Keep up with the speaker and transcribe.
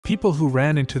People who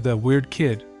ran into the weird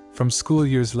kid from school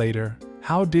years later,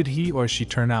 how did he or she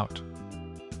turn out?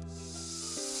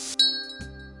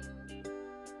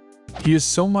 He is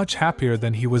so much happier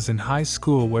than he was in high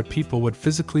school, where people would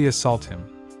physically assault him,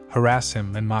 harass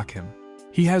him, and mock him.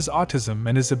 He has autism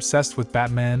and is obsessed with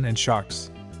Batman and sharks.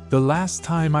 The last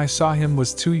time I saw him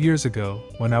was 2 years ago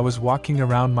when I was walking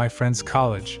around my friend's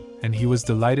college, and he was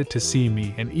delighted to see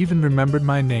me and even remembered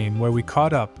my name, where we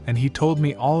caught up, and he told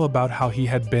me all about how he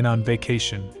had been on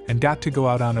vacation and got to go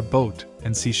out on a boat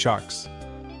and see sharks.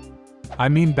 I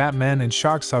mean, Batman and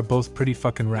sharks are both pretty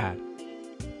fucking rad.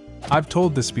 I've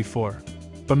told this before,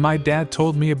 but my dad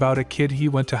told me about a kid he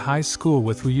went to high school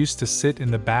with who used to sit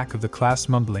in the back of the class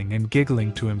mumbling and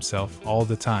giggling to himself all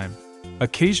the time.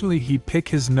 Occasionally he'd pick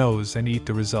his nose and eat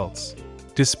the results.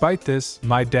 Despite this,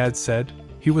 my dad said,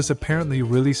 he was apparently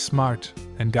really smart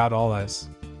and got all A's.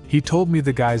 He told me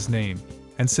the guy's name,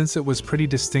 and since it was pretty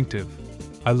distinctive,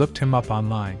 I looked him up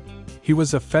online. He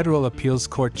was a federal appeals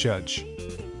court judge.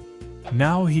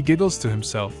 Now he giggles to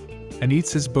himself and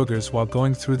eats his boogers while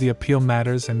going through the appeal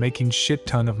matters and making shit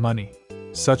ton of money.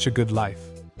 Such a good life.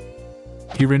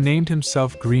 He renamed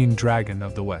himself Green Dragon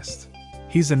of the West.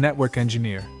 He's a network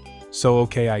engineer, so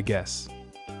okay, I guess.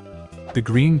 The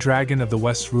Green Dragon of the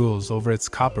West rules over its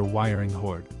copper wiring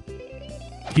horde.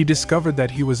 He discovered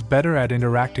that he was better at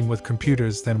interacting with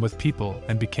computers than with people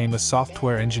and became a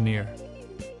software engineer.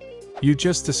 You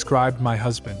just described my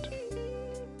husband.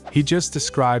 He just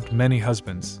described many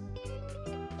husbands.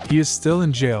 He is still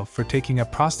in jail for taking a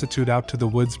prostitute out to the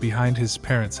woods behind his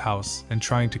parents' house and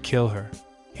trying to kill her.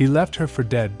 He left her for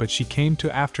dead, but she came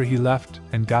to after he left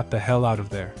and got the hell out of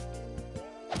there.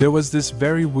 There was this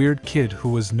very weird kid who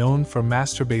was known for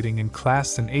masturbating in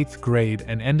class in 8th grade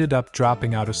and ended up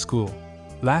dropping out of school.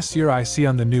 Last year I see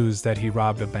on the news that he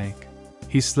robbed a bank.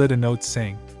 He slid a note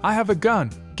saying, "I have a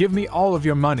gun, give me all of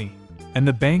your money." And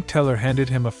the bank teller handed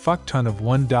him a fuck ton of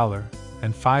 $1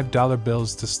 and $5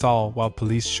 bills to stall while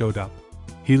police showed up.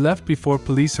 He left before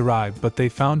police arrived, but they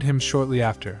found him shortly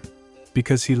after,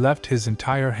 because he left his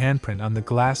entire handprint on the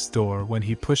glass door when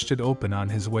he pushed it open on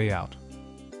his way out.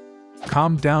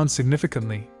 Calmed down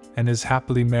significantly and is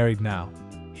happily married now.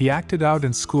 He acted out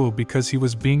in school because he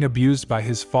was being abused by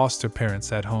his foster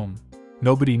parents at home.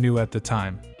 Nobody knew at the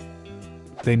time.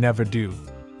 They never do.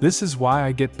 This is why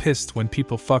I get pissed when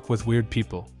people fuck with weird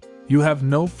people. You have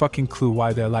no fucking clue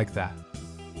why they're like that.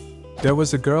 There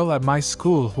was a girl at my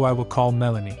school who I will call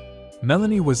Melanie.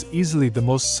 Melanie was easily the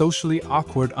most socially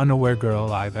awkward, unaware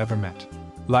girl I've ever met.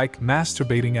 Like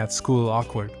masturbating at school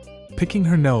awkward, picking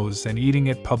her nose and eating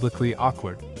it publicly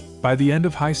awkward. By the end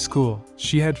of high school,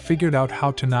 she had figured out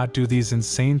how to not do these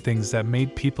insane things that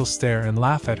made people stare and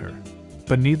laugh at her.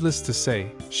 But needless to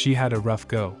say, she had a rough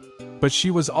go. But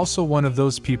she was also one of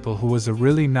those people who was a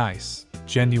really nice,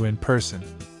 genuine person.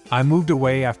 I moved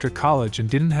away after college and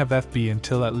didn't have FB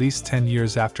until at least 10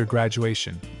 years after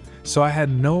graduation, so I had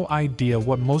no idea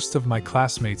what most of my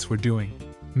classmates were doing.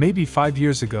 Maybe 5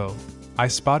 years ago, I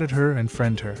spotted her and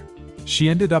friended her. She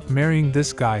ended up marrying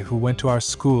this guy who went to our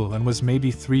school and was maybe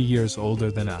 3 years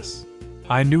older than us.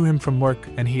 I knew him from work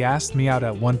and he asked me out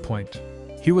at one point.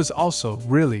 He was also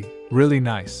really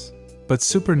nice, but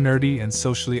super nerdy and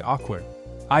socially awkward.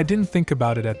 I didn't think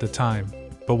about it at the time,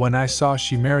 but when I saw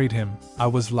she married him, I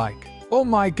was like, oh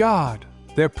my god,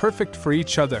 they're perfect for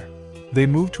each other. They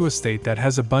moved to a state that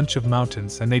has a bunch of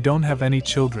mountains and they don't have any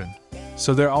children,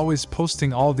 so they're always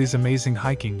posting all these amazing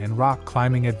hiking and rock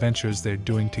climbing adventures they're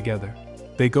doing together.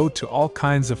 They go to all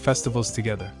kinds of festivals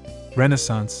together.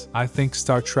 Renaissance, I think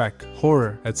Star Trek,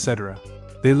 horror, etc.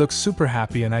 They look super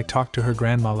happy, and I talked to her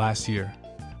grandma last year,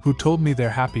 who told me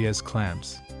they're happy as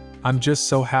clams. I'm just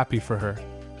so happy for her.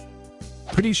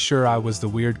 Pretty sure I was the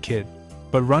weird kid,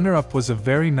 but runner-up was a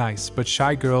very nice but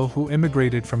shy girl who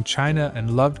immigrated from China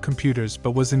and loved computers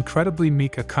but was incredibly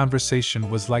meek. A conversation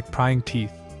was like prying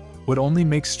teeth, would only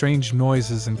make strange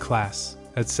noises in class,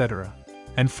 etc.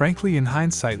 And frankly, in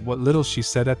hindsight, what little she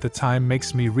said at the time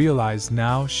makes me realize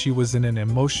now she was in an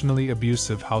emotionally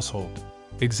abusive household.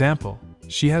 Example,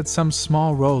 she had some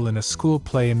small role in a school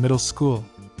play in middle school.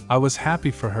 I was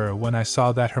happy for her when I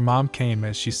saw that her mom came,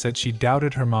 as she said she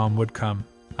doubted her mom would come.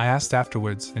 I asked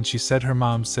afterwards and she said her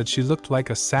mom said she looked like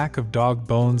a sack of dog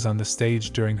bones on the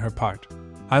stage during her part.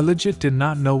 I legit did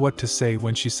not know what to say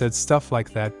when she said stuff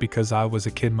like that because I was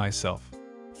a kid myself.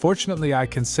 Fortunately, I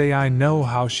can say I know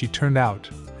how she turned out,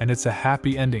 and it's a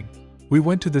happy ending. We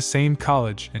went to the same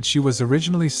college and she was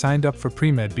originally signed up for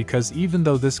pre-med because even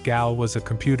though this gal was a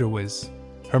computer whiz,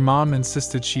 her mom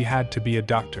insisted she had to be a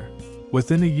doctor.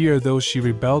 Within a year though, she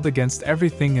rebelled against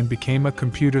everything and became a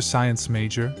computer science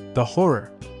major. The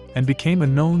horror. and became a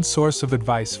known source of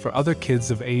advice for other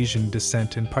kids of Asian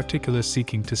descent, in particular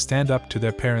seeking to stand up to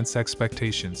their parents'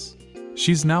 expectations.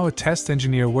 She's now a test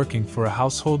engineer working for a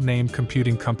household name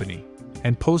computing company,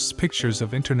 and posts pictures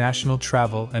of international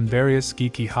travel and various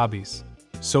geeky hobbies.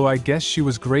 So I guess she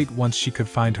was great once she could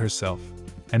find herself,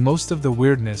 and most of the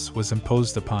weirdness was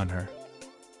imposed upon her.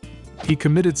 He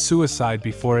committed suicide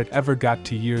before it ever got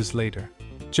to years later.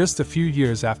 Just a few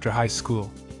years after high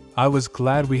school. I was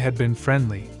glad we had been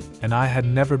friendly, and I had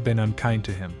never been unkind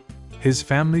to him. His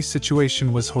family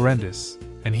situation was horrendous,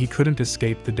 and he couldn't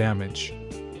escape the damage.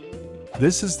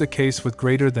 This is the case with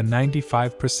greater than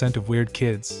 95% of weird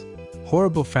kids.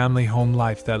 Horrible family home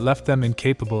life that left them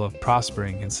incapable of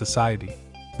prospering in society.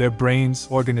 Their brains,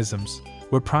 organisms,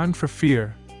 were primed for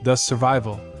fear, thus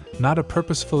survival, not a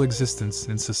purposeful existence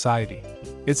in society.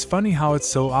 It's funny how it's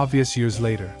so obvious years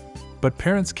later. But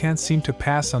parents can't seem to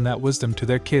pass on that wisdom to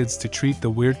their kids to treat the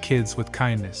weird kids with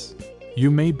kindness. You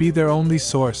may be their only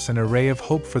source and a ray of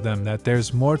hope for them that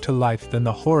there's more to life than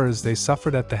the horrors they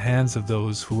suffered at the hands of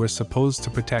those who were supposed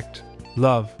to protect,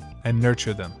 love, and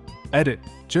nurture them. Edit.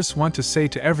 Just want to say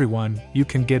to everyone, you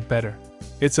can get better.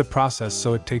 It's a process,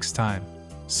 so it takes time.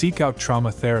 Seek out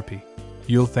trauma therapy.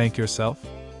 You'll thank yourself.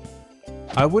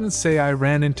 I wouldn't say I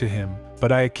ran into him,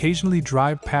 but I occasionally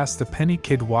drive past a penny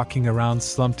kid walking around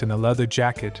slumped in a leather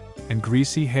jacket and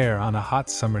greasy hair on a hot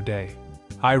summer day.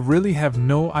 I really have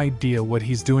no idea what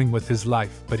he's doing with his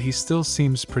life, but he still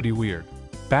seems pretty weird.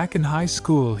 Back in high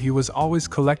school, he was always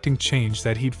collecting change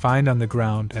that he'd find on the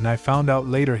ground, and I found out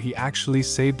later he actually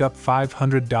saved up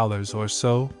 $500 or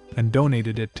so and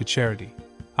donated it to charity.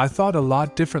 I thought a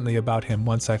lot differently about him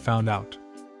once I found out.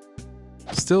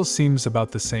 Still seems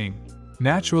about the same.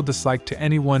 Natural dislike to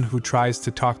anyone who tries to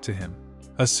talk to him.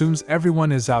 Assumes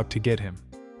everyone is out to get him.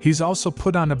 He's also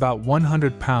put on about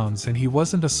 100 pounds, and he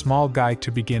wasn't a small guy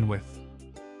to begin with.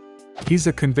 He's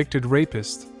a convicted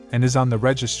rapist and is on the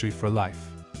registry for life.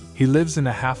 He lives in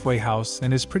a halfway house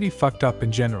and is pretty fucked up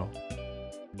in general.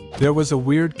 There was a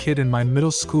weird kid in my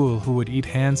middle school who would eat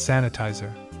hand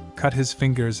sanitizer, cut his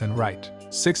fingers and write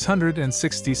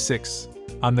 666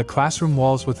 on the classroom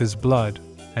walls with his blood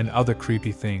and other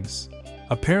creepy things.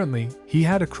 Apparently, he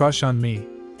had a crush on me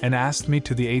and asked me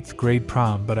to the 8th grade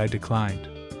prom, but I declined.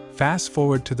 Fast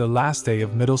forward to the last day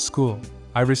of middle school,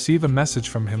 I receive a message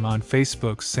from him on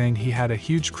Facebook saying he had a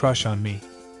huge crush on me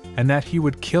and that he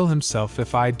would kill himself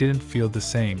if I didn't feel the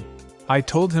same. I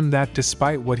told him that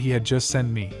despite what he had just sent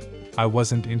me, I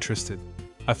wasn't interested.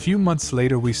 A few months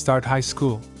later we start high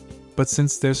school, but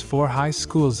since there's 4 high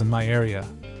schools in my area,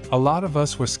 a lot of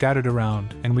us were scattered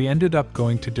around and we ended up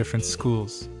going to different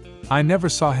schools. I never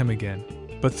saw him again,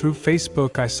 but through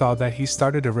Facebook I saw that he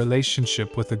started a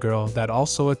relationship with a girl that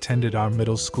also attended our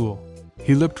middle school.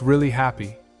 He looked really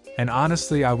happy, and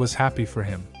honestly I was happy for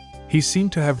him. He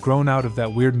seemed to have grown out of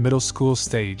that weird middle school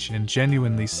stage and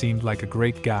genuinely seemed like a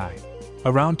great guy.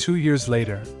 Around 2 years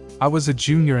later, I was a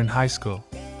junior in high school.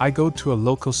 I go to a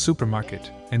local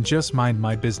supermarket and just mind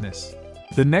my business.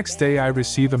 The next day I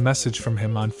receive a message from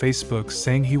him on Facebook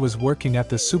saying he was working at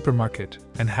the supermarket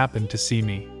and happened to see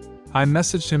me. I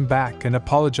messaged him back and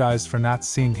apologized for not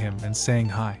seeing him and saying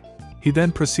hi. He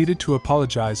then proceeded to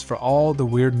apologize for all the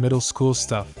weird middle school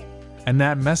stuff and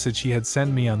that message he had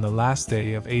sent me on the last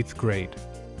day of 8th grade.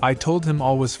 I told him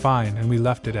all was fine and we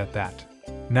left it at that.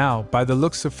 Now, by the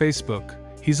looks of Facebook,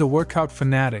 he's a workout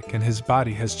fanatic and his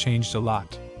body has changed a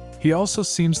lot. He also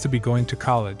seems to be going to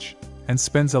college and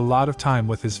spends a lot of time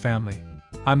with his family.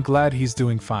 I'm glad he's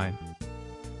doing fine.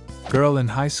 Girl in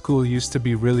high school used to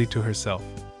be really to herself.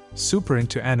 Super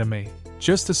into anime.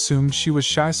 Just assumed she was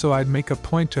shy, so I'd make a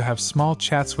point to have small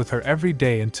chats with her every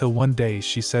day until one day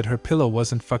she said her pillow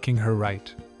wasn't fucking her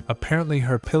right. Apparently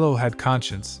her pillow had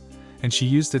conscience, and she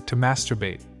used it to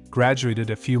masturbate. Graduated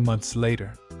a few months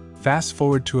later. Fast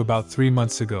forward to about 3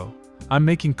 months ago. I'm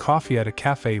making coffee at a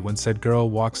cafe when said girl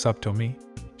walks up to me.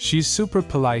 She's super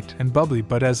polite and bubbly,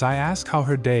 but as I ask how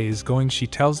her day is going, she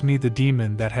tells me the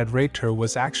demon that had raped her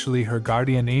was actually her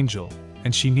guardian angel,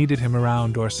 and she needed him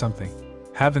around or something.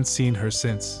 Haven't seen her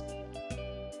since.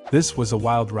 This was a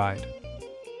wild ride.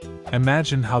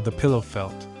 Imagine how the pillow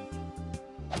felt.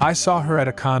 I saw her at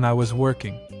a con I was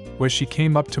working, where she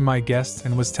came up to my guest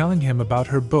and was telling him about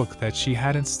her book that she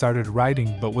hadn't started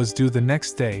writing but was due the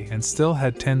next day and still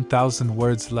had 10,000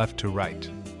 words left to write.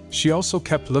 She also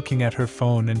kept looking at her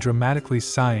phone and dramatically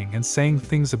sighing and saying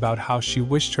things about how she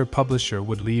wished her publisher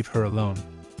would leave her alone.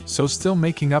 So still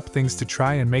making up things to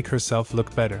try and make herself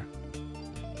look better.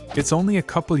 It's only a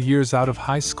couple years out of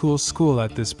high school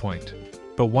at this point,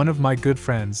 but one of my good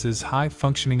friends is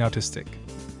high-functioning autistic,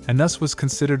 and thus was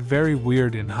considered very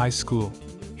weird in high school.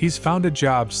 He's found a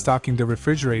job stocking the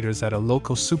refrigerators at a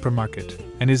local supermarket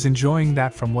and is enjoying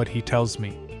that from what he tells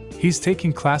me. He's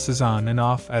taking classes on and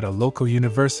off at a local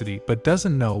university but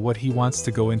doesn't know what he wants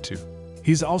to go into.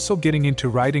 He's also getting into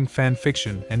writing fan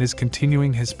fiction and is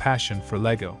continuing his passion for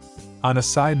Lego. On a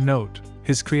side note,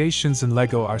 his creations in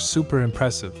Lego are super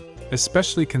impressive,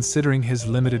 especially considering his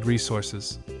limited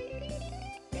resources.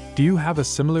 Do you have a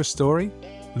similar story?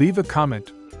 Leave a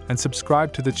comment and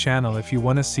subscribe to the channel if you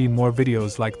want to see more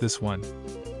videos like this one.